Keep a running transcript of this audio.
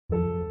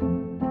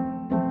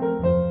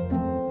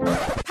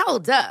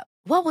Hold up.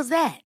 What was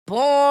that?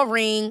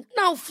 Boring.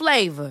 No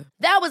flavor.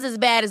 That was as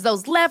bad as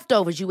those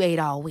leftovers you ate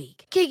all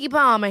week. Keke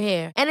Palmer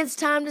here, and it's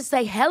time to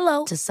say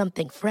hello to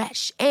something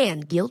fresh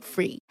and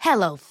guilt-free.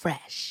 Hello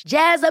Fresh.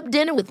 Jazz up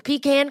dinner with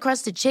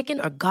pecan-crusted chicken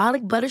or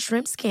garlic butter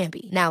shrimp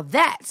scampi. Now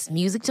that's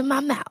music to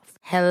my mouth.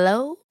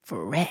 Hello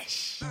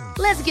Fresh.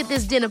 Let's get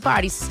this dinner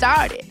party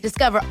started.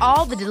 Discover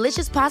all the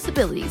delicious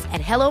possibilities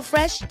at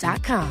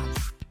hellofresh.com.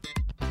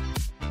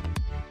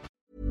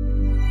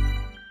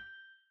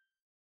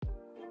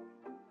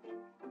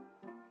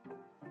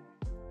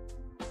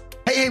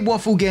 Hey,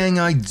 Waffle Gang,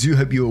 I do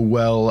hope you're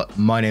well.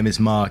 My name is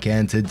Mark,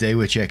 and today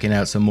we're checking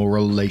out some more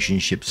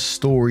relationship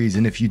stories.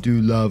 And if you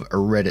do love a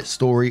Reddit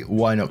story,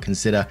 why not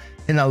consider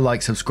hitting that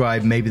like,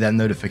 subscribe, maybe that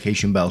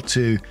notification bell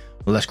too.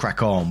 Well, let's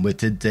crack on with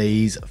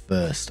today's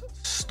first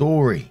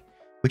story,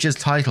 which is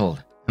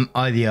titled, Am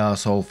I the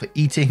Arsehole for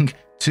Eating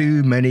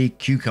Too Many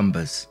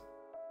Cucumbers?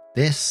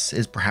 This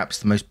is perhaps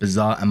the most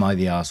bizarre Am I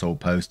the Arsehole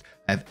post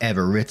I've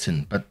ever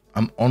written, but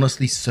I'm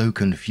honestly so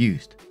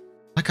confused.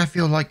 I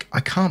feel like I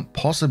can't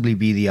possibly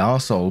be the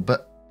arsehole,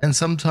 but then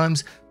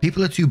sometimes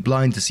people are too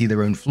blind to see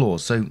their own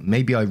flaws, so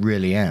maybe I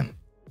really am.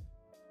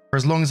 For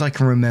as long as I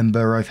can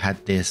remember, I've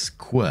had this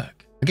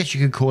quirk. I guess you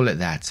could call it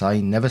that.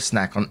 I never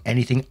snack on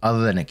anything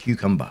other than a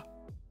cucumber.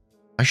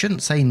 I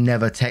shouldn't say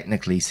never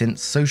technically,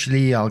 since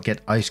socially I'll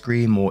get ice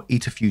cream or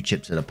eat a few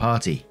chips at a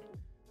party.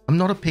 I'm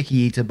not a picky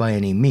eater by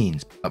any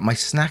means, but my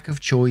snack of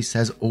choice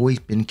has always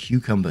been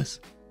cucumbers.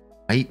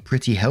 I eat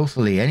pretty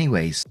healthily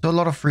anyways, so a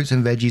lot of fruits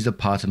and veggies are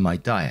part of my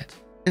diet.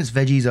 Since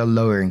veggies are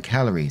lower in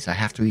calories, I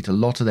have to eat a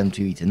lot of them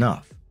to eat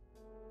enough.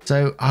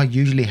 So I'll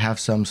usually have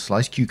some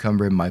sliced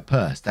cucumber in my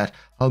purse that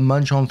I'll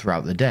munch on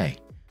throughout the day,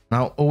 and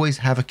I'll always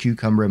have a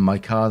cucumber in my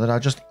car that I'll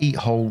just eat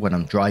whole when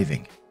I'm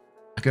driving.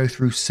 I go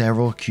through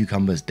several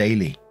cucumbers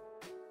daily.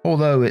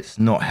 Although it's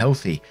not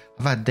healthy,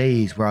 I've had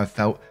days where I've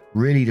felt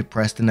really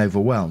depressed and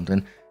overwhelmed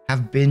and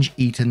have binge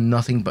eaten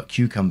nothing but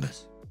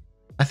cucumbers.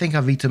 I think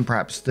I've eaten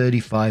perhaps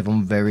 35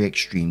 on very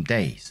extreme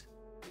days.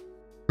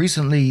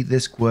 Recently,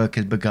 this quirk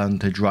has begun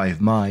to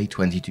drive my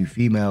 22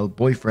 female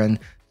boyfriend,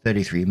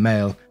 33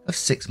 male, of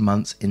 6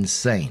 months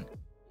insane.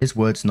 His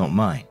words, not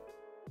mine.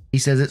 He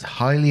says it's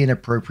highly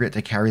inappropriate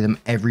to carry them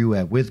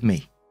everywhere with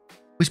me.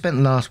 We spent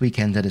last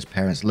weekend at his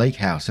parents' lake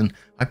house and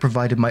I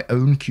provided my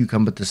own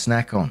cucumber to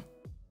snack on.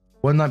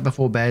 One night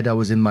before bed, I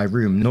was in my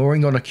room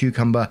gnawing on a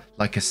cucumber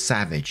like a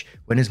savage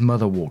when his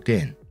mother walked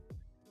in.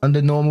 Under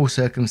normal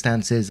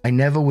circumstances, I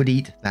never would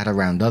eat that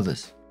around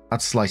others.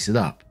 I'd slice it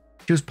up.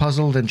 She was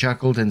puzzled and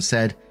chuckled and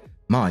said,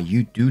 "Ma,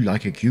 you do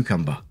like a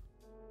cucumber."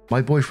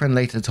 My boyfriend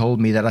later told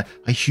me that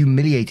I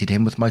humiliated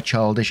him with my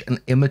childish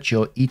and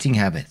immature eating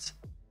habits.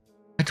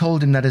 I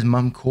told him that his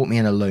mum caught me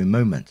in a low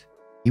moment.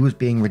 He was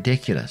being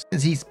ridiculous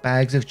since he eats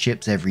bags of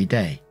chips every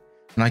day,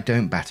 and I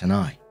don't bat an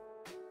eye.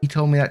 He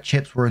told me that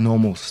chips were a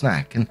normal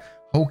snack and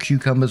whole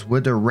cucumbers were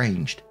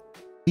deranged.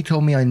 He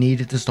told me I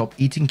needed to stop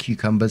eating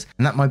cucumbers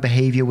and that my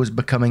behavior was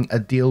becoming a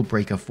deal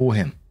breaker for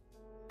him.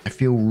 I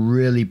feel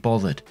really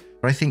bothered,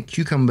 but I think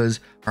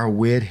cucumbers are a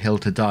weird hill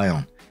to die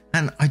on,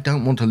 and I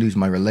don't want to lose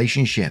my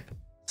relationship.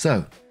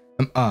 So,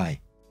 am I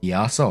the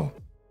arsehole?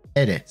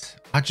 Edit.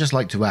 I'd just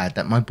like to add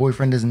that my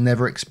boyfriend has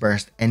never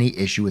expressed any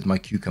issue with my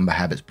cucumber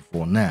habits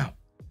before now.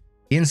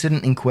 The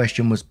incident in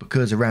question was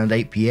because around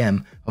 8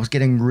 PM I was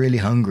getting really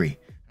hungry,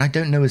 and I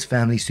don't know his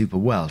family super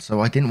well, so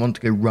I didn't want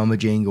to go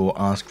rummaging or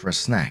ask for a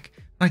snack.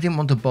 I didn't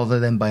want to bother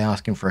them by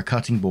asking for a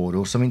cutting board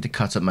or something to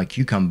cut up my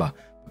cucumber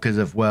because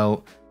of,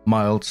 well,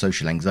 mild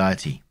social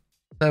anxiety.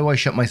 So I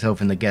shut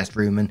myself in the guest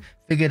room and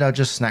figured I'd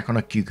just snack on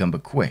a cucumber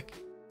quick.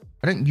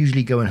 I don't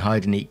usually go and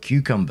hide and eat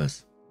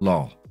cucumbers,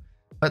 lol.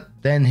 But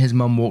then his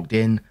mum walked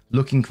in,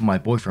 looking for my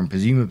boyfriend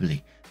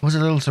presumably. I was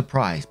a little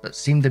surprised but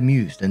seemed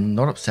amused and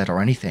not upset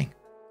or anything.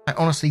 I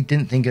honestly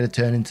didn't think it had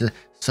turned into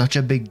such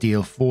a big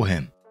deal for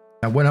him.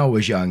 Now, when I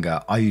was younger,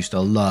 I used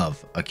to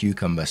love a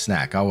cucumber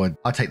snack. I'd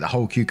take the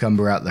whole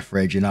cucumber out the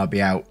fridge and I'd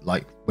be out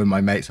like with my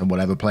mates or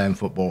whatever playing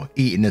football,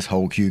 eating this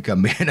whole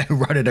cucumber,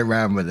 running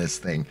around with this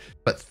thing.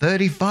 But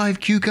 35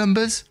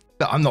 cucumbers?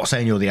 I'm not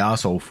saying you're the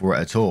arsehole for it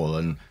at all.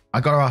 And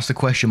I got to ask the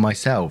question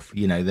myself.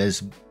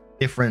 There's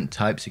different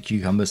types of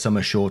cucumbers. Some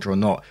are shorter or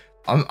not.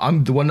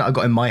 I'm the one that I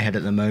got in my head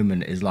at the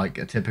moment is like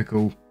a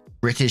typical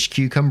British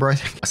cucumber, I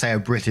think. I say a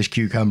British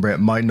cucumber, it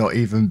might not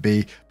even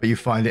be, but you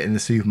find it in the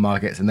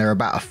supermarkets and they're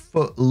about a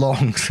foot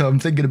long. So I'm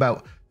thinking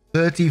about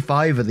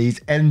 35 of these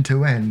end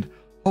to end.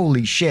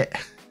 Holy shit.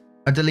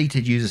 A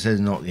deleted user says,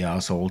 "Not the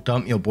arsehole.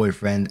 Dump your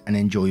boyfriend and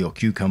enjoy your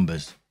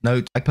cucumbers."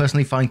 Note, I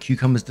personally find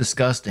cucumbers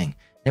disgusting.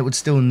 It would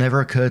still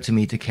never occur to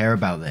me to care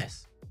about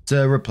this.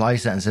 Sir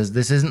replies that and says,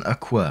 "This isn't a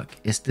quirk,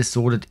 it's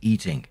disordered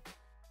eating.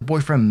 The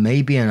boyfriend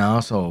may be an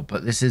arsehole,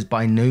 but this is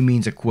by no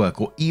means a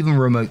quirk or even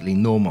remotely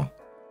normal.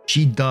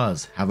 She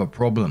does have a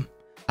problem.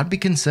 I'd be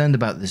concerned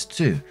about this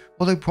too,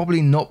 although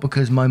probably not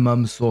because my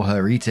mum saw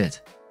her eat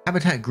it."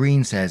 Habitat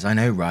Green says, "I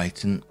know,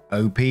 right? And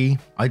OP,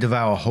 I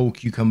devour whole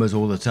cucumbers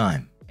all the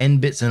time,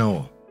 end bits and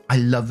all. I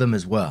love them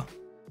as well.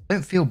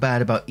 Don't feel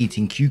bad about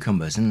eating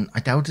cucumbers, and I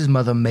doubt his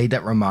mother made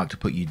that remark to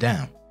put you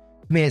down.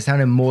 To me, it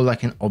sounded more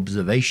like an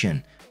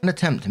observation, an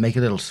attempt to make a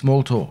little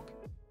small talk.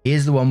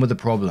 Here's the one with the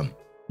problem,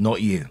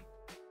 not you.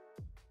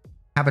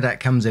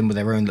 Habitat comes in with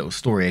their own little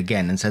story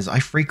again and says, I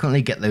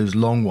frequently get those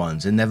long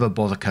ones and never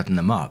bother cutting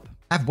them up.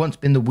 I've once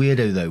been the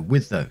weirdo though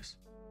with those.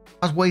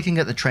 I was waiting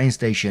at the train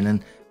station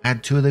and I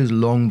had 2 of those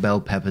long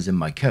bell peppers in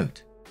my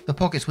coat. The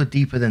pockets were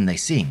deeper than they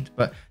seemed,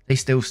 but they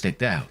still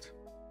sticked out.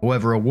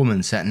 However, a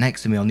woman sat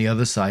next to me on the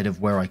other side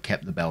of where I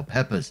kept the bell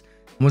peppers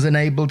and was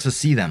unable to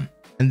see them.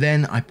 And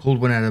then I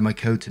pulled one out of my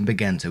coat and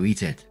began to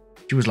eat it.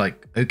 She was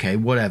like, okay,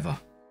 whatever.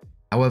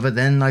 However,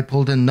 then I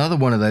pulled another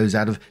one of those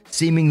out of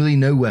seemingly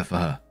nowhere for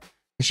her.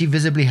 And she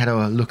visibly had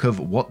a look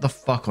of what the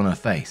fuck on her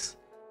face.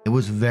 It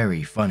was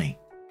very funny.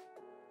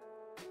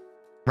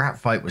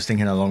 Ratfight was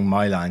thinking along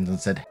my lines and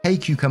said, hey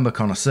cucumber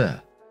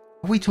connoisseur,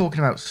 are we talking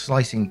about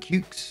slicing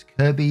cukes,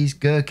 Kirby's,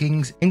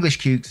 gherkins, English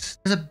cukes?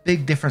 There's a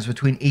big difference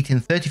between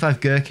eating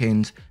 35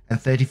 gherkins and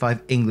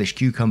 35 English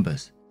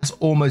cucumbers. That's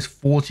almost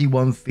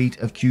 41 feet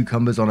of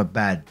cucumbers on a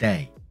bad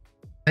day.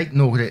 Fake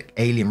Nordic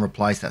Alien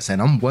replies to that saying,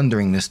 I'm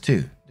wondering this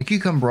too. The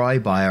cucumber I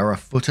buy are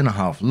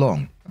 1.5 feet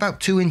long, about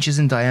 2 inches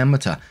in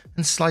diameter,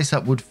 and slice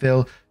up would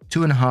fill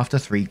 2.5 to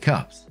 3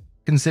 cups.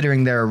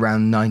 Considering they're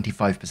around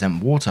 95%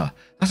 water,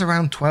 that's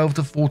around 12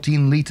 to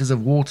 14 liters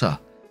of water.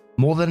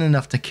 More than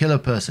enough to kill a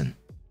person.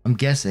 I'm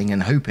guessing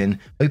and hoping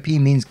OP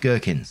means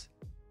gherkins.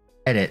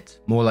 Edit,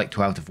 more like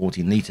 12 to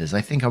 14 liters.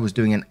 I think I was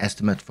doing an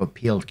estimate for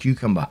peeled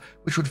cucumber,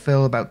 which would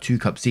fill about 2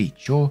 cups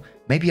each, or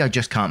maybe I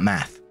just can't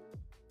math.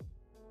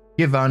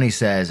 Giovanni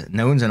says,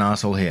 no one's an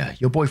asshole here.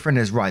 Your boyfriend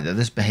is right that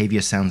this behavior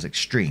sounds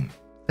extreme.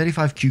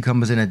 35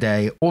 cucumbers in a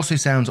day also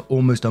sounds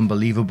almost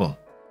unbelievable,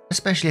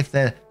 especially if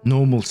they're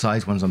normal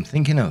sized ones I'm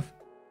thinking of.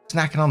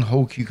 Snacking on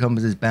whole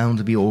cucumbers is bound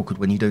to be awkward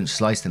when you don't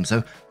slice them,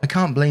 so I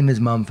can't blame his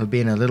mum for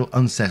being a little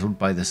unsettled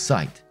by the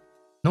sight,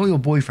 nor your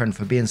boyfriend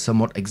for being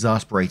somewhat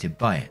exasperated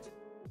by it.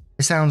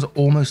 It sounds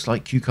almost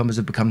like cucumbers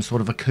have become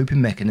sort of a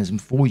coping mechanism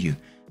for you,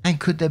 and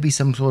could there be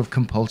some sort of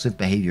compulsive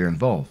behavior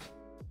involved?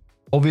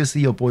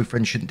 Obviously your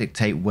boyfriend shouldn't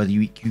dictate whether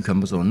you eat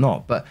cucumbers or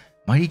not, but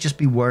might he just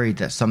be worried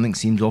that something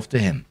seems off to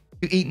him?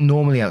 You eat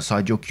normally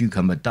outside your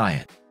cucumber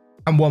diet.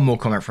 And one more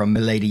comment from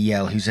Milady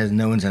Yell, who says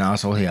no one's an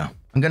asshole here.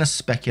 I'm going to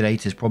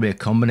speculate it's probably a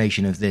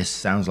combination of this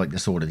sounds like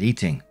disordered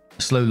eating,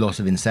 a slow loss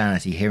of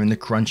insanity hearing the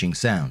crunching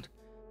sound.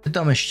 The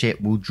dumbest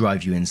shit will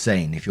drive you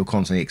insane if you're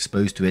constantly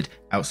exposed to it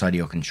outside of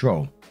your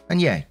control. And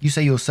yeah, you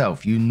say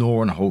yourself you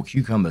gnaw on whole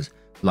cucumbers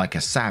like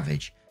a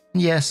savage.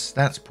 And yes,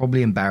 that's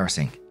probably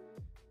embarrassing.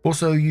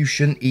 Also, you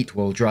shouldn't eat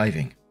while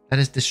driving. That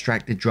is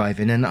distracted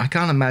driving, and I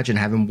can't imagine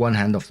having one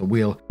hand off the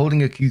wheel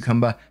holding a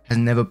cucumber has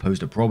never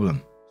posed a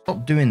problem.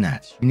 Stop doing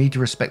that. You need to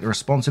respect the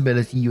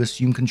responsibility you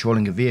assume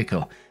controlling a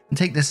vehicle and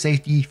take the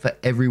safety for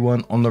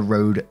everyone on the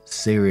road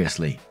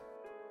seriously.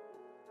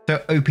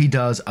 So OP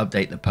does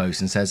update the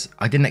post and says,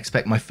 I didn't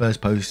expect my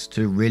first post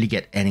to really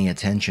get any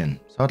attention,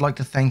 so I'd like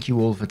to thank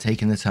you all for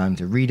taking the time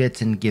to read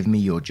it and give me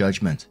your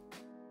judgment.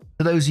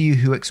 For those of you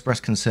who express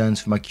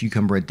concerns for my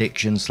cucumber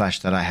addiction /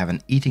 that I have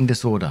an eating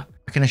disorder,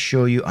 I can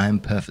assure you I am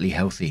perfectly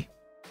healthy.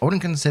 I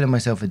wouldn't consider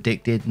myself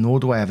addicted, nor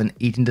do I have an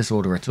eating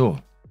disorder at all.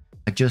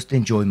 I just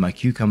enjoy my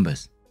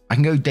cucumbers. I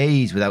can go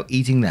days without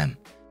eating them.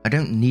 I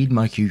don't need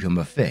my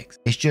cucumber fix.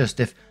 It's just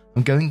if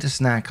I'm going to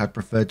snack, I'd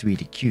prefer to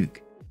eat a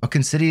cuke. I'll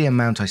consider the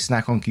amount I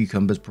snack on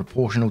cucumbers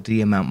proportional to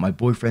the amount my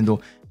boyfriend or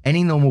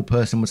any normal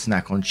person would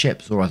snack on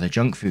chips or other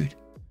junk food.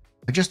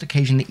 I just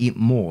occasionally eat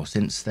more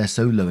since they're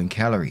so low in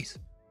calories.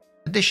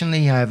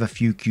 Additionally, I have a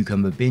few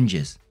cucumber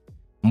binges.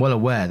 I'm well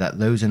aware that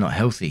those are not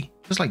healthy,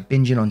 just like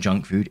binging on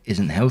junk food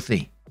isn't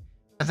healthy.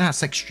 But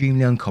that's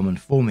extremely uncommon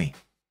for me,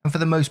 and for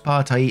the most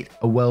part I eat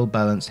a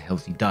well-balanced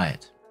healthy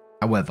diet.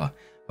 However,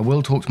 I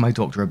will talk to my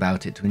doctor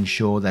about it to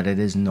ensure that it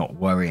is not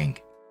worrying.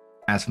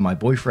 As for my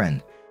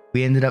boyfriend,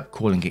 we ended up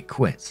calling it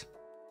quits.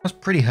 I was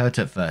pretty hurt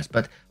at first,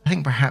 but I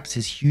think perhaps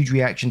his huge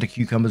reaction to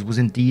cucumbers was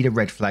indeed a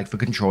red flag for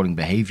controlling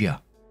behavior.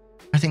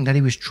 I think that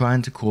he was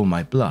trying to call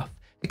my bluff,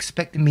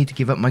 expecting me to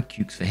give up my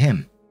cukes for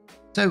him.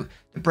 So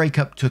the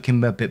breakup took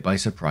him a bit by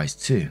surprise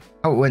too.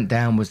 How it went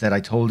down was that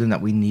I told him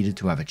that we needed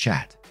to have a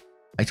chat.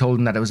 I told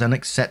him that it was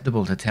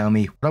unacceptable to tell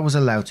me what I was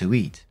allowed to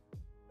eat.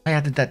 I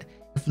added that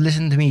if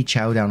listening to me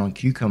chow down on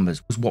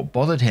cucumbers was what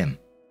bothered him,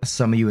 as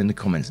some of you in the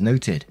comments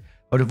noted,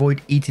 I would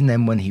avoid eating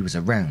them when he was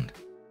around.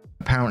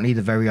 Apparently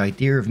the very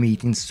idea of me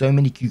eating so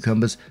many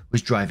cucumbers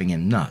was driving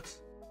him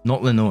nuts,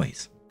 not the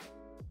noise.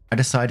 I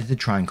decided to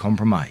try and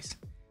compromise.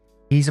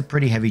 He's a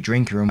pretty heavy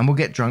drinker and will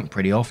get drunk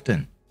pretty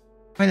often.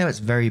 I know it's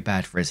very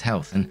bad for his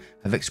health and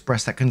have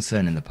expressed that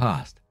concern in the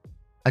past.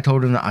 I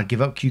told him that I'd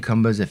give up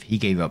cucumbers if he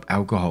gave up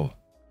alcohol.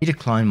 He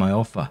declined my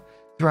offer,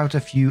 threw out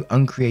a few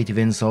uncreative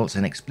insults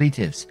and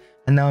expletives,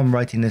 and now I'm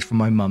writing this from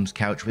my mum's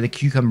couch with a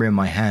cucumber in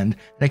my hand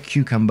and a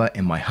cucumber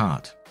in my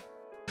heart.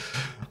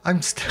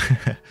 I'm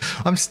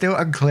still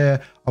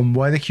unclear on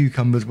why the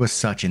cucumbers were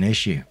such an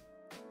issue.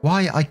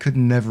 Why I could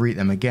never eat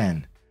them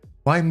again.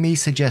 Why me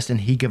suggesting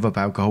he give up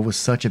alcohol was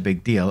such a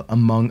big deal,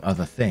 among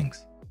other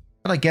things.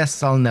 But I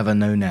guess I'll never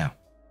know now.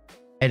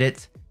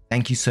 Edit,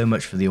 thank you so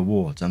much for the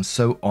awards, I'm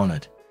so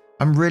honoured.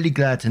 I'm really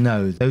glad to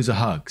know those are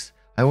hugs.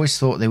 I always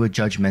thought they were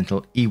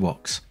judgmental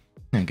Ewoks.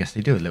 I guess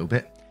they do a little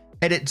bit.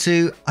 Edit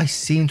 2, I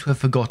seem to have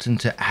forgotten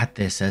to add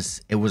this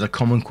as it was a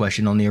common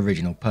question on the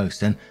original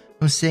post and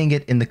I'm seeing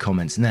it in the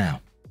comments now.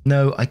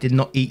 No, I did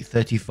not eat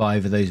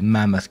 35 of those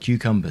mammoth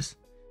cucumbers.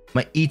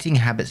 My eating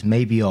habits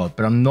may be odd,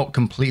 but I'm not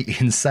completely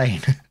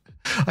insane.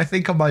 I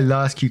think on my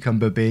last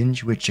cucumber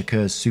binge, which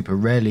occurs super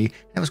rarely,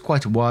 that was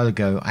quite a while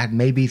ago, I had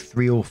maybe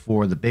 3 or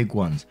 4 of the big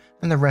ones,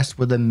 and the rest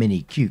were the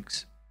mini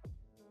cukes.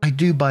 I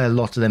do buy a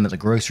lot of them at the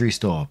grocery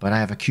store, but I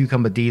have a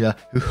cucumber dealer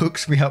who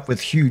hooks me up with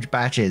huge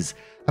batches.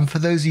 And for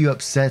those of you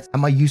upset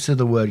at my use of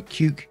the word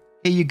cuke,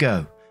 here you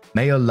go.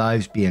 May your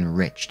lives be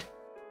enriched.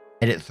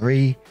 Edit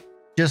 3,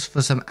 just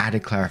for some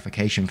added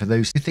clarification for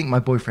those who think my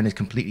boyfriend is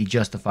completely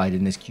justified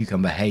in his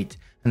cucumber hate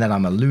and that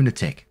I'm a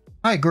lunatic.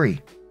 I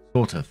agree,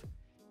 sort of.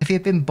 If he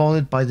had been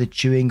bothered by the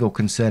chewing or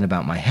concern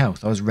about my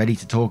health, I was ready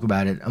to talk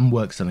about it and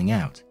work something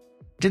out.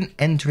 I didn't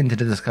enter into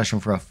the discussion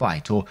for a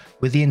fight or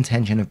with the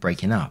intention of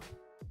breaking up.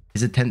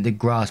 His attempted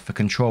grasp for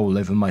control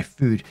over my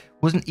food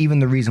wasn't even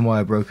the reason why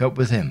I broke up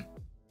with him.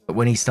 But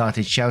when he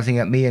started shouting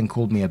at me and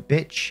called me a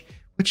bitch,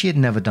 which he had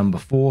never done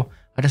before,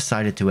 I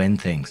decided to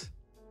end things.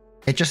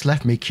 It just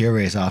left me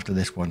curious after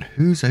this one.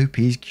 Who's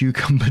OP's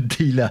cucumber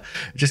dealer?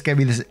 It just gave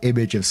me this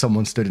image of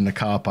someone stood in a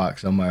car park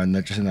somewhere and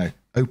they're just,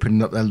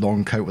 opening up their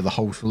long coat with a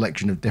whole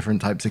selection of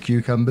different types of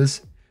cucumbers.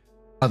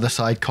 Other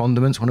side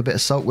condiments, want a bit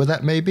of salt with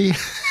that maybe?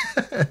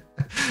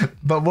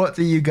 But what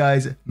do you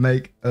guys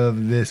make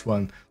of this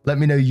one? Let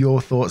me know your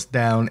thoughts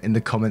down in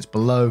the comments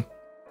below.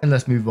 And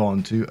let's move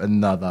on to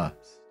another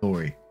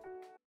story.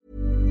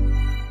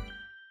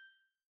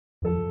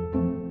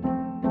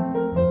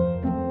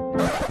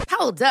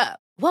 Hold up.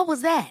 What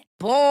was that?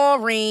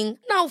 Boring.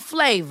 No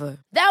flavor.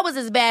 That was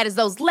as bad as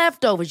those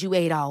leftovers you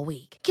ate all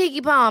week.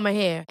 Keke Palmer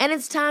here, and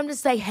it's time to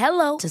say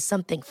hello to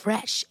something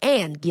fresh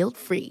and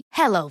guilt-free.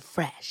 Hello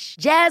Fresh.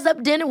 Jazz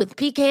up dinner with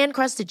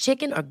pecan-crusted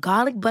chicken or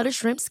garlic butter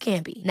shrimp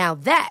scampi. Now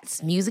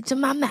that's music to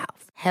my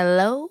mouth.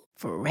 Hello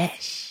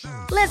Fresh.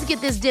 Let's get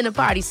this dinner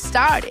party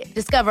started.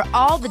 Discover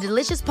all the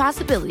delicious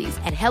possibilities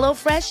at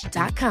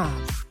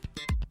hellofresh.com.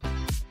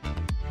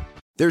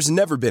 There's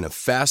never been a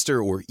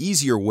faster or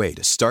easier way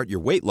to start your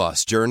weight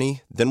loss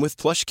journey than with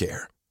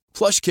PlushCare.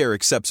 PlushCare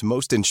accepts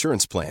most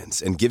insurance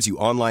plans and gives you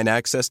online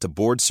access to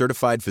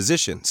board-certified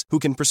physicians who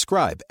can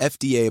prescribe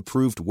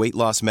FDA-approved weight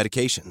loss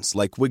medications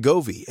like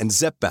Wegovy and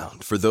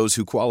Zepbound for those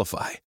who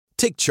qualify.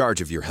 Take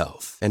charge of your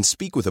health and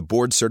speak with a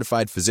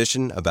board-certified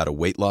physician about a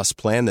weight loss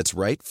plan that's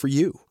right for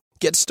you.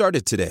 Get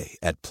started today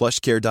at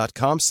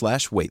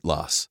plushcare.com/weight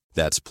loss.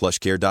 That's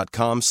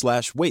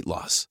plushcare.com/weight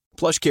loss.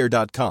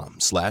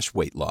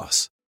 plushcare.com/weight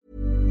loss.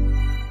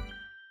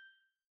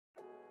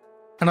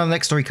 And our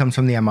next story comes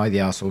from the Am I the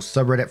Arsehole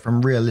subreddit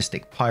from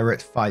Realistic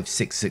Pirate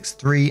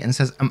 5663 and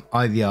says, Am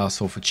I the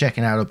arsehole for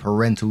checking out of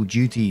parental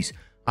duties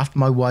after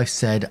my wife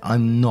said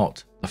I'm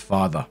not the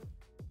father?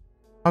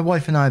 My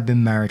wife and I have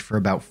been married for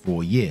about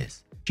 4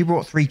 years. She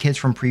brought 3 kids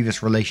from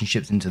previous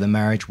relationships into the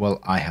marriage while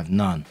I have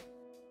none.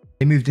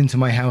 They moved into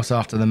my house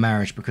after the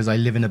marriage because I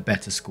live in a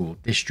better school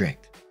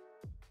district.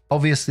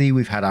 Obviously,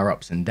 we've had our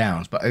ups and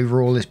downs, but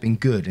overall it's been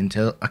good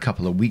until a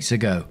couple of weeks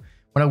ago,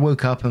 when I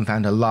woke up and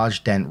found a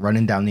large dent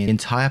running down the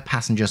entire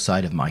passenger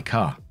side of my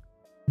car.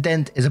 The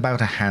dent is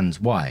about a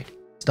hand's wide,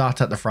 starts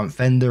at the front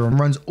fender and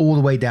runs all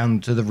the way down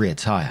to the rear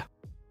tire.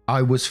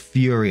 I was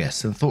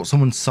furious and thought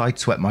someone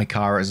sideswept my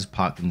car as it was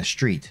parked in the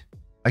street.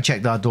 I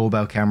checked our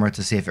doorbell camera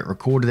to see if it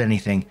recorded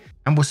anything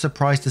and was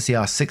surprised to see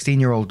our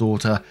 16-year-old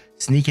daughter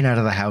sneaking out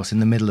of the house in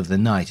the middle of the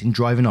night and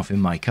driving off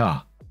in my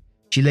car.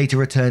 She later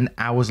returned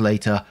hours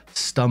later,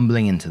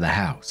 stumbling into the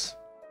house.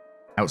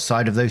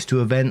 Outside of those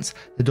 2 events,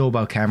 the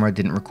doorbell camera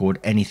didn't record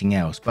anything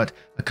else but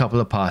a couple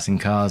of passing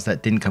cars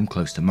that didn't come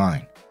close to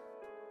mine.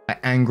 I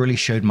angrily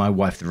showed my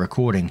wife the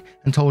recording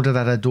and told her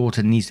that her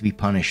daughter needs to be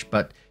punished,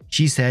 but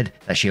she said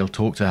that she'll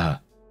talk to her.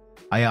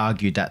 I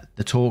argued that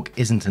the talk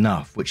isn't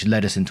enough, which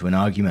led us into an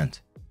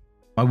argument.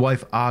 My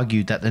wife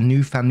argued that the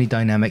new family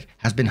dynamic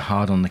has been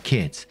hard on the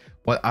kids,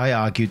 while I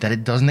argued that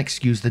it doesn't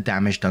excuse the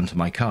damage done to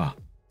my car.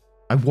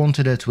 I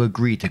wanted her to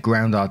agree to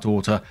ground our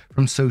daughter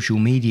from social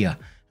media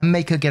and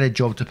make her get a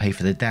job to pay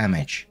for the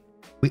damage.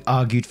 We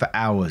argued for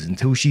hours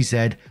until she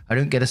said I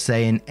don't get a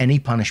say in any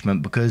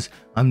punishment because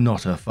I'm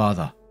not her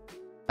father.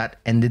 That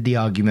ended the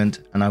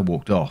argument and I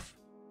walked off.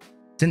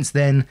 Since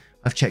then,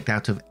 I've checked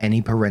out of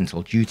any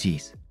parental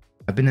duties.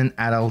 I've been an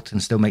adult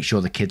and still make sure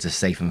the kids are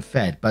safe and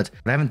fed, but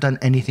I haven't done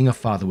anything a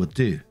father would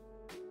do.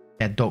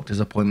 They had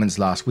doctor's appointments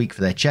last week for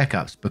their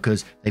checkups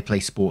because they play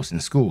sports in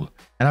school,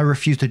 and I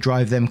refused to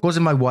drive them,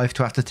 causing my wife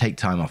to have to take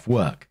time off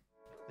work.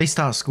 They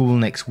start school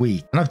next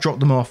week, and I've dropped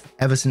them off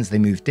ever since they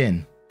moved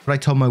in, but I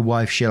told my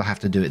wife she'll have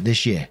to do it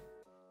this year.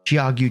 She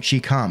argued she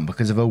can't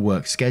because of her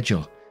work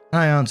schedule,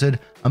 and I answered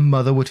a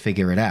mother would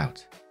figure it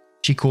out.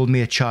 She called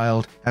me a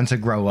child and to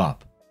grow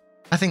up.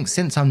 I think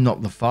since I'm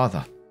not the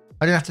father,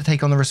 I don't have to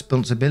take on the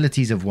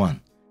responsibilities of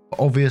one, but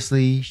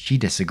obviously she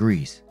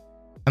disagrees.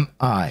 Am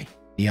I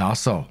the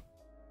arsehole?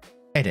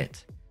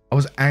 Edit. I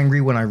was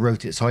angry when I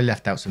wrote it, so I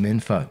left out some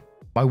info.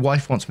 My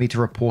wife wants me to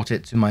report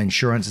it to my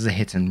insurance as a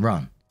hit and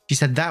run. She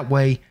said that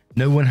way,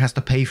 no one has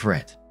to pay for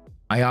it.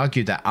 I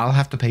argued that I'll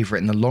have to pay for it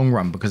in the long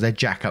run because they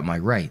jack up my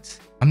rates.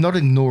 I'm not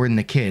ignoring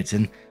the kids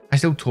and I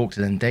still talk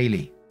to them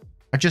daily.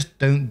 I just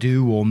don't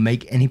do or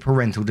make any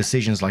parental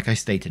decisions like I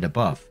stated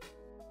above.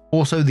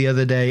 Also, the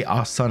other day,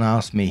 our son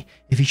asked me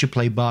if he should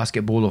play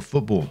basketball or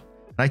football,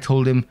 and I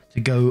told him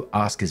to go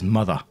ask his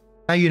mother.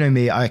 Now, you know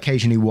me, I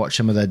occasionally watch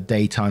some of the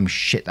daytime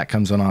shit that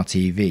comes on our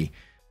TV,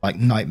 like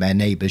Nightmare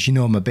Neighbors. You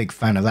know I'm a big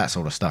fan of that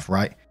sort of stuff,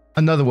 right?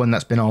 Another one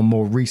that's been on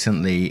more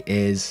recently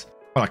is,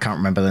 well, I can't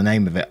remember the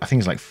name of it. I think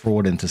it's like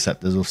Fraud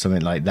Interceptors or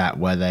something like that,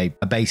 where they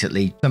are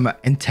basically some are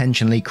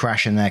intentionally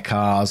crashing their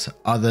cars.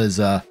 Others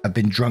have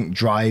been drunk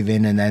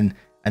driving and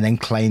then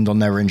claimed on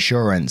their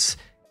insurance.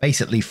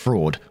 Basically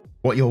fraud.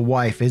 What your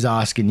wife is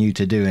asking you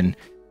to do. And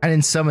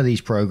in some of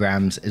these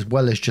programs, as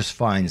well as just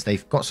fines,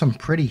 they've got some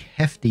pretty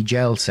hefty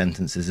jail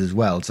sentences as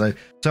well. So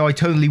I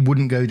totally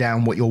wouldn't go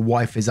down what your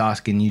wife is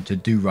asking you to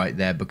do right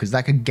there, because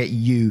that could get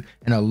you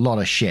in a lot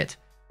of shit.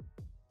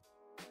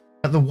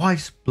 But the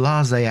wife's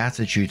blasé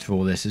attitude for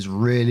all this is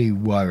really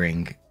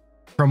worrying.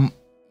 From,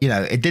 you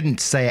know, it didn't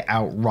say it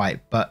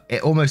outright, but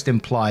it almost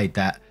implied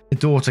that the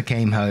daughter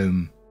came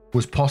home,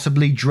 was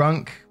possibly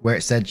drunk, where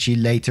it said she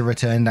later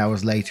returned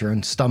hours later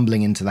and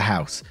stumbling into the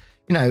house.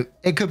 You know,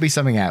 it could be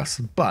something else,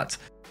 but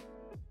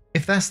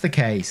if that's the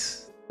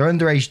case, her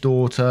underage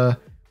daughter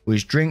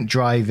was drink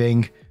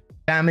driving,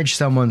 damaged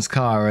someone's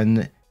car,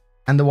 and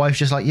the wife's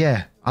just like,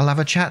 yeah, I'll have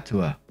a chat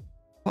to her.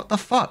 What the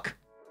fuck?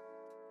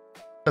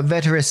 But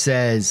Veteris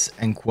says,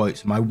 and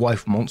quotes, my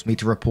wife wants me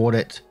to report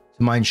it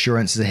to my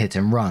insurance as a hit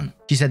and run.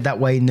 She said that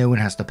way no one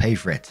has to pay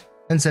for it.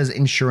 Then says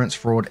insurance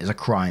fraud is a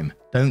crime.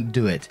 Don't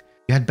do it.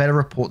 You had better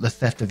report the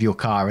theft of your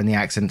car and the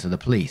accident to the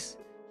police.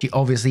 She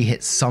obviously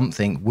hit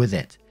something with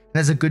it. And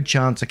there's a good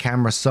chance a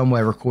camera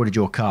somewhere recorded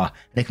your car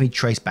and it can be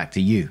traced back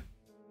to you.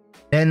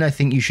 Then I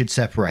think you should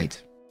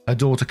separate. Her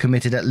daughter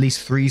committed at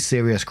least 3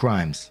 serious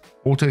crimes: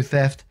 auto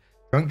theft,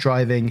 drunk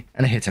driving,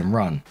 and a hit and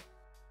run.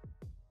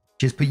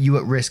 She has put you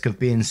at risk of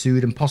being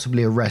sued and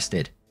possibly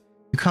arrested.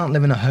 You can't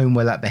live in a home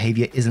where that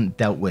behavior isn't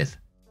dealt with.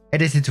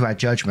 Edited to our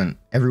judgment,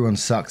 everyone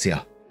sucks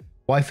here.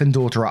 Wife and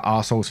daughter are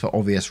assholes for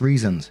obvious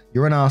reasons.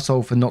 You're an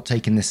asshole for not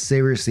taking this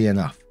seriously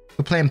enough.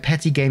 You're playing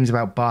petty games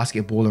about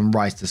basketball and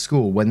rides to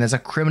school when there's a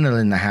criminal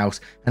in the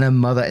house and her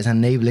mother is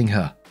enabling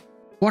her.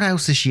 What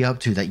else is she up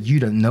to that you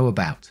don't know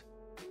about?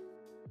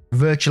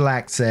 Virtual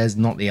Act says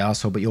not the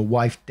asshole, but your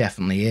wife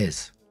definitely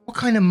is. What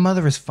kind of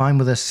mother is fine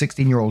with her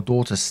 16-year-old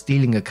daughter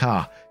stealing a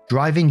car,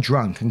 driving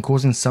drunk and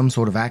causing some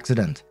sort of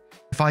accident?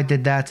 If I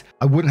did that,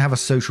 I wouldn't have a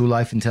social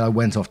life until I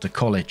went off to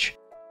college.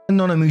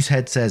 Anonymous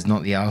Head says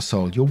not the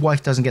arsehole. Your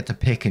wife doesn't get to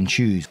pick and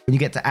choose when you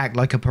get to act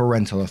like a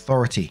parental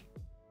authority.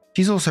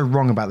 She's also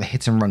wrong about the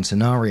hit and run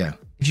scenario.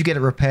 If you get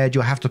it repaired,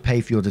 you'll have to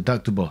pay for your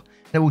deductible,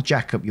 and it will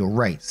jack up your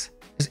rates.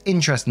 It's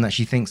interesting that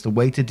she thinks the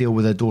way to deal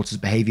with her daughter's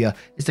behavior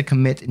is to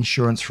commit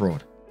insurance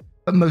fraud.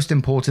 But most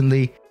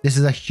importantly, this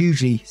is a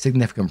hugely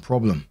significant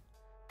problem.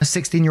 A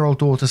 16-year-old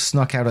daughter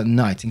snuck out at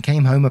night and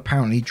came home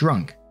apparently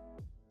drunk.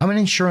 I'm an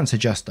insurance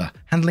adjuster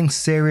handling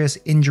serious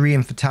injury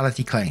and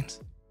fatality claims.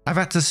 I've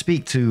had to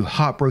speak to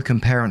heartbroken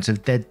parents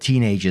of dead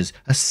teenagers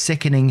a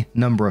sickening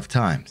number of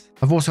times.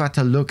 I've also had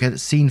to look at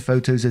scene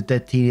photos of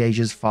dead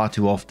teenagers far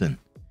too often.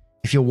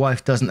 If your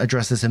wife doesn't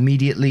address this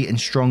immediately and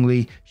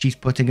strongly, she's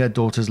putting her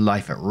daughter's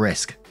life at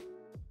risk.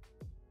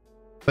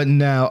 But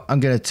now I'm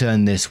going to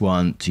turn this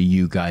one to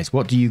you guys.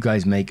 What do you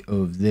guys make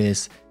of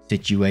this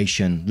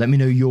situation? Let me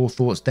know your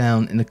thoughts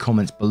down in the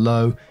comments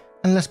below,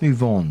 and let's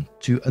move on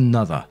to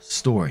another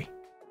story.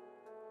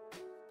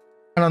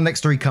 And our next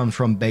story comes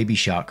from Baby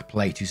Shark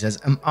Plate, who says,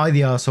 am I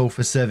the arsehole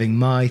for serving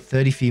my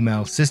 30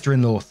 female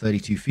sister-in-law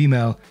 32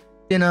 female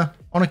dinner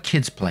on a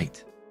kid's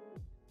plate?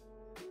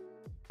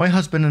 My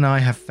husband and I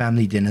have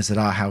family dinners at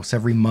our house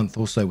every month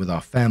or so with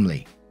our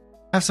family.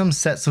 I have some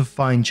sets of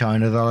fine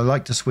china that I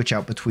like to switch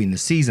out between the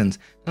seasons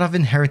that I've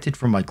inherited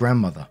from my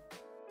grandmother.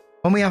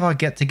 When we have our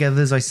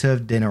get-togethers, I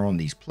serve dinner on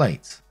these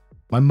plates.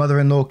 My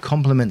mother-in-law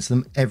compliments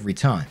them every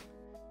time.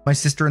 My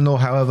sister-in-law,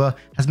 however,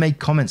 has made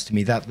comments to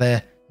me that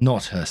they're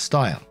not her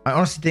style. I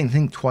honestly didn't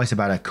think twice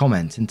about her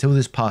comment until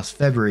this past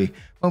February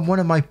when one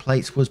of my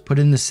plates was put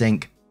in the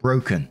sink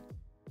broken.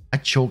 I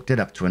chalked it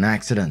up to an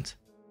accident.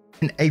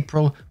 In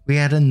April, we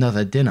had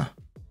another dinner.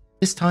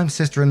 This time,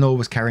 sister-in-law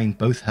was carrying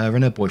both her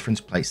and her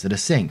boyfriend's plates to the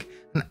sink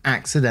and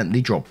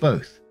accidentally dropped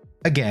both.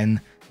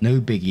 Again, no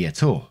biggie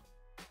at all.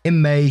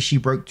 In May, she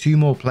broke 2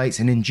 more plates,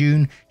 and in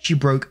June, she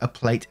broke a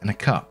plate and a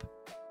cup.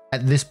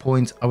 At this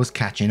point, I was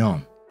catching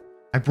on.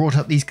 I brought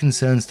up these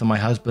concerns to my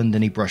husband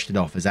and he brushed it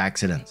off as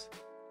accidents.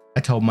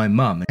 I told my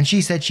mum and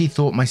she said she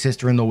thought my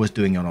sister-in-law was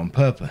doing it on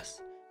purpose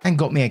and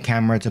got me a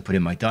camera to put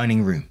in my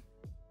dining room.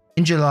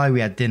 In July we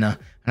had dinner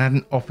and had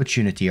an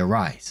opportunity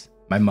arise.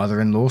 My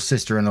mother-in-law,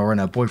 sister-in-law and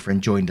her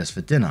boyfriend joined us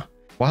for dinner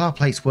while our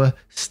plates were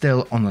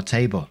still on the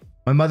table.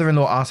 My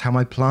mother-in-law asked how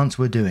my plants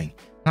were doing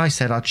and I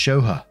said I'd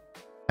show her.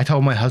 I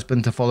told my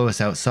husband to follow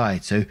us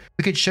outside so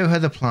we could show her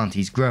the plant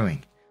he's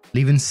growing,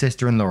 leaving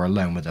sister-in-law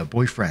alone with her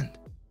boyfriend.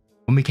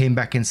 When we came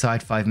back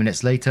inside 5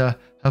 minutes later,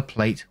 her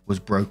plate was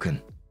broken.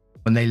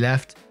 When they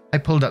left, I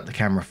pulled up the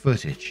camera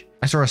footage.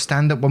 I saw her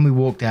stand up when we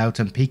walked out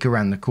and peek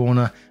around the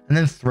corner and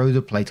then throw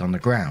the plate on the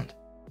ground.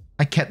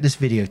 I kept this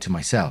video to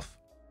myself.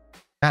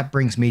 That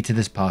brings me to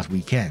this past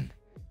weekend.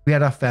 We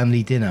had our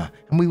family dinner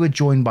and we were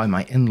joined by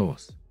my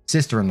in-laws,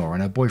 sister-in-law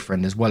and her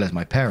boyfriend, as well as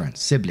my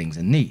parents, siblings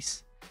and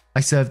niece. I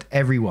served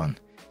everyone,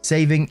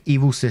 saving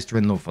evil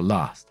sister-in-law for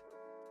last.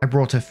 I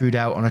brought her food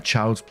out on a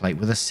child's plate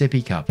with a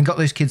sippy cup and got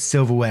those kids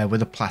silverware with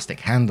the plastic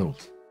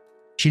handles.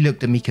 She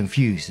looked at me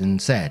confused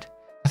and said,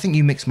 "I think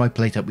you mixed my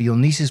plate up with your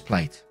niece's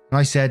plate." And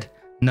I said,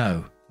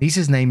 "No,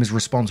 niece's name is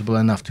responsible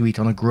enough to eat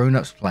on a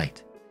grown-up's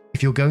plate.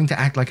 If you're going to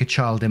act like a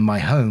child in my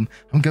home,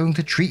 I'm going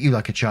to treat you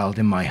like a child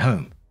in my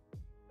home."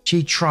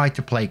 She tried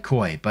to play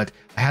coy, but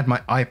I had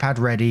my iPad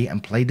ready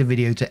and played the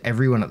video to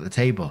everyone at the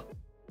table.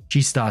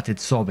 She started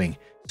sobbing,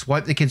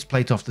 swiped the kid's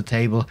plate off the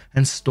table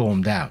and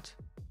stormed out.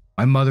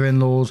 My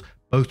mother-in-laws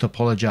both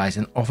apologized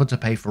and offered to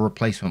pay for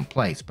replacement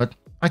plates, but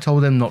I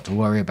told them not to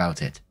worry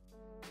about it.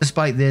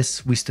 Despite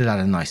this, we still had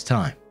a nice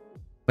time.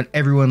 When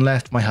everyone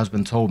left, my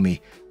husband told me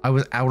I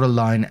was out of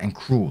line and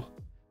cruel.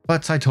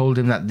 But I told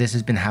him that this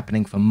has been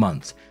happening for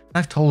months, and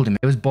I've told him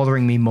it was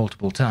bothering me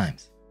multiple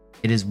times.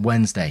 It is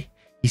Wednesday.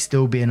 He's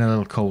still being a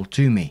little cold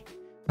to me.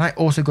 And I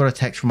also got a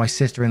text from my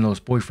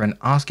sister-in-law's boyfriend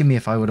asking me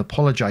if I would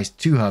apologize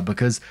to her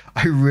because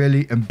I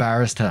really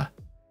embarrassed her.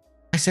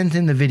 I sent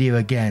him the video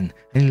again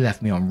and he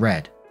left me on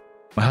red.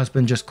 My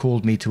husband just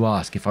called me to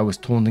ask if I was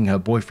taunting her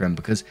boyfriend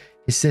because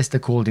his sister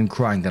called him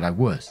crying that I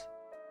was.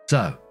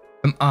 So,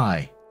 am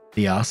I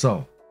the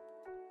arsehole?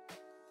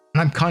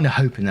 And I'm kind of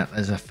hoping that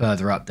there's a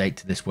further update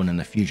to this one in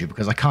the future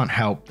because I can't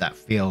help that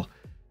feel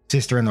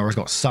sister-in-law has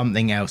got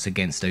something else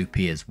against OP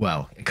as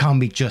well. It can't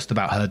be just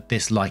about her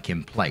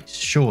disliking plates,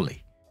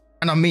 surely.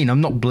 And I mean,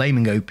 I'm not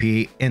blaming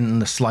OP in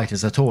the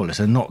slightest at all. It's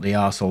a not the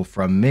arsehole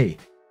from me.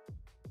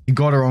 You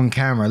got her on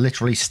camera,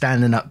 literally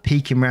standing up,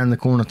 peeking around the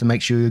corner to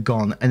make sure you're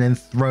gone, and then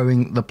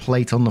throwing the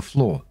plate on the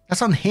floor.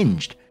 That's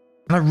unhinged.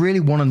 And I really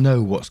want to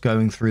know what's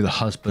going through the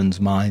husband's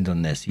mind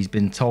on this. He's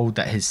been told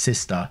that his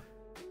sister,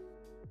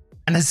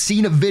 and has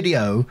seen a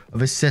video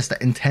of his sister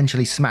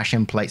intentionally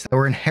smashing plates that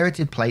were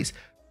inherited plates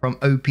from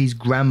OP's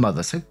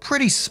grandmother. So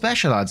pretty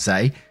special, I'd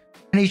say.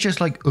 And he's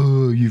just like,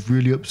 "Oh, you've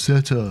really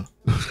upset her."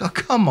 Oh,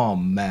 come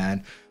on,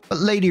 man. But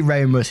Lady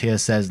Ramos here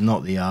says,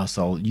 "Not the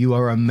arsehole. You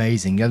are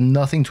amazing. You have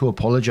nothing to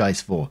apologize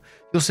for."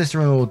 Your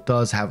sister-in-law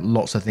does have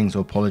lots of things to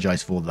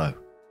apologize for, though.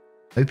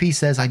 OP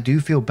says, "I do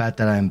feel bad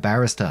that I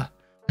embarrassed her.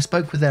 I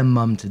spoke with their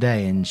mum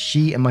today and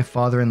she and my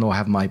father-in-law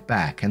have my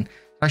back and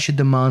I should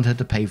demand her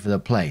to pay for the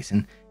place,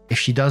 and if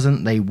she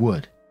doesn't, they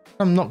would.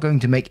 I'm not going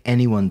to make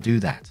anyone do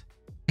that.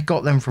 I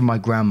got them from my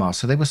grandma,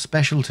 so they were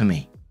special to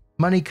me.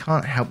 Money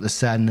can't help the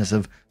sadness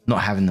of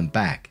not having them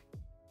back."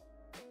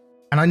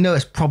 And I know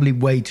it's probably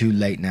way too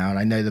late now, and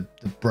I know the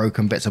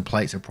broken bits of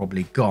plates are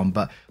probably gone,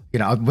 but you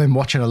know, I've been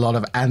watching a lot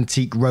of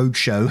Antique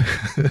Roadshow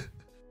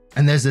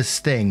and there's this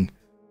thing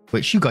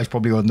which you guys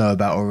probably all know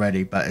about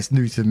already, but it's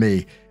new to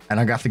me, and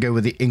I'm gonna have to go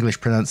with the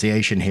English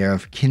pronunciation here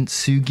of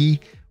kintsugi,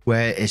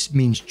 where it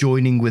means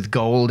joining with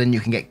gold, and you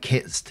can get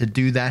kits to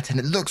do that, and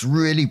it looks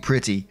really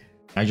pretty.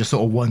 I just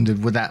sort of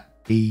wondered, would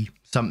that be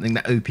something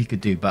that OP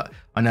could do? But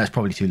I know it's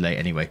probably too late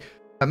anyway.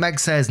 But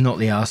Meg says, "Not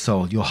the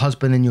arsehole. Your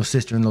husband and your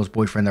sister-in-law's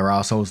boyfriend are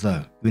arseholes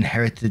though. You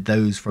inherited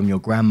those from your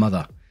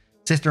grandmother.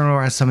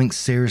 Sister-in-law has something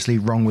seriously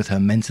wrong with her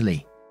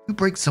mentally. Who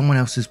breaks someone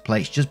else's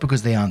plates just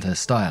because they aren't her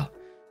style?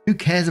 Who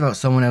cares about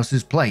someone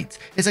else's plate?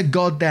 It's a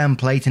goddamn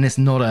plate and it's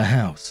not her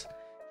house.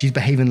 She's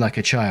behaving like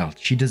a child.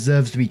 She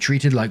deserves to be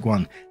treated like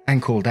one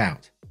and called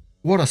out.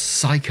 What a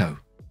psycho.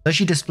 Does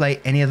she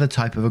display any other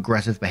type of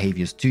aggressive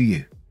behaviors to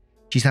you?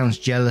 She sounds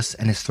jealous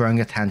and is throwing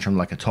a tantrum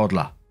like a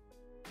toddler."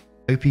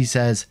 OP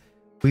says,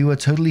 "We were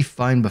totally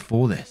fine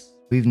before this.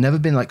 We've never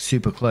been like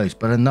super close,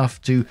 but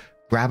enough to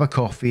grab a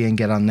coffee and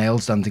get our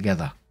nails done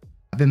together.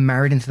 I've been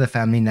married into the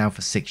family now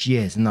for 6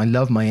 years and I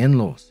love my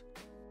in-laws.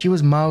 She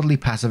was mildly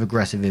passive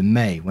aggressive in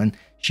May when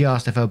she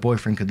asked if her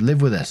boyfriend could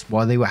live with us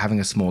while they were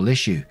having a small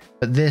issue,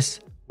 but this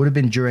would have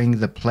been during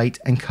the plate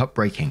and cup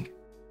breaking."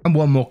 And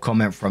one more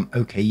comment from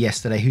OK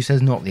Yesterday, who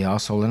says, "Not the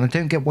arsehole, and I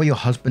don't get why your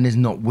husband is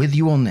not with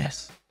you on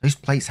this. Those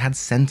plates had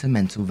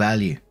sentimental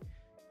value.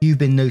 You've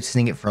been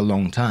noticing it for a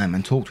long time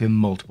and talked to him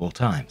multiple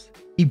times.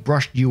 He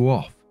brushed you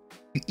off.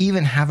 You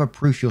even have a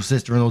proof your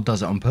sister-in-law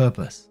does it on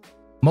purpose.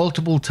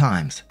 Multiple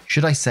times,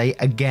 should I say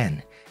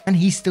again, and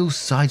he still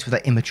sides with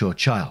that immature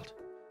child,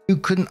 who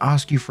couldn't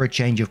ask you for a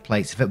change of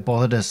plates if it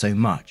bothered her so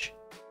much.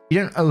 You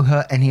don't owe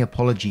her any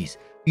apologies.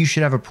 You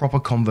should have a proper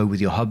convo with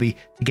your hubby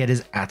to get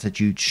his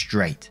attitude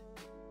straight."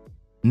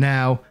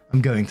 Now,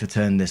 I'm going to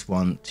turn this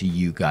one to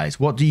you guys.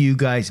 What do you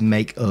guys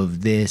make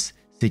of this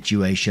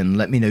situation?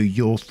 Let me know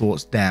your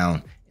thoughts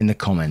down in the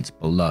comments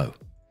below.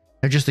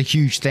 Now, just a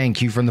huge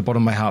thank you from the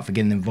bottom of my heart for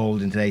getting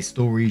involved in today's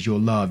stories. Your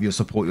love, your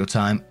support, your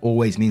time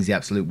always means the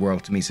absolute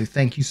world to me. So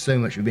thank you so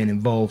much for being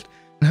involved.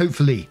 And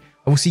hopefully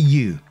I will see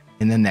you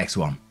in the next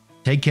one.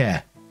 Take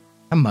care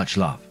and much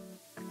love.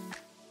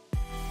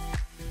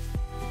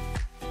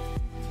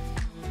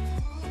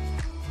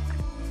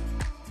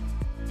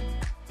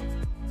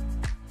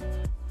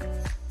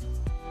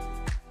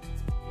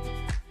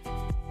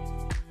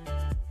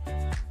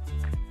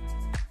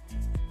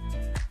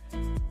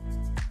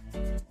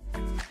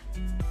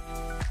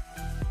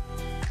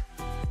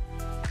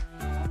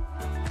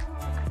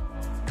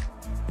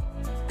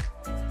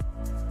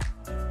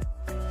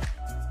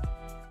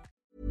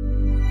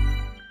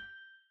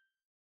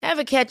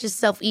 Ever catch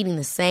yourself eating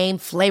the same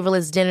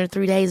flavorless dinner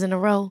 3 days in a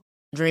row?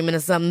 Dreaming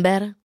of something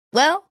better?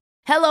 Well,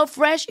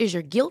 HelloFresh is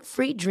your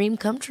guilt-free dream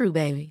come true,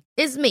 baby.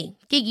 It's me,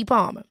 Keke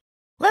Palmer.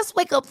 Let's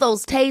wake up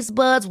those taste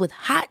buds with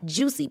hot,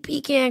 juicy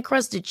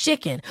pecan-crusted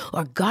chicken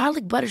or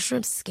garlic butter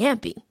shrimp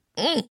scampi.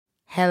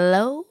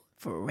 Hello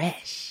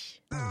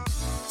Fresh.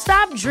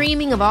 Stop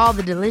dreaming of all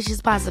the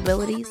delicious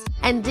possibilities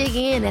and dig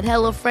in at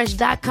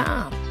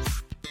HelloFresh.com.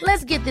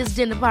 Let's get this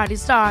dinner party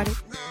started.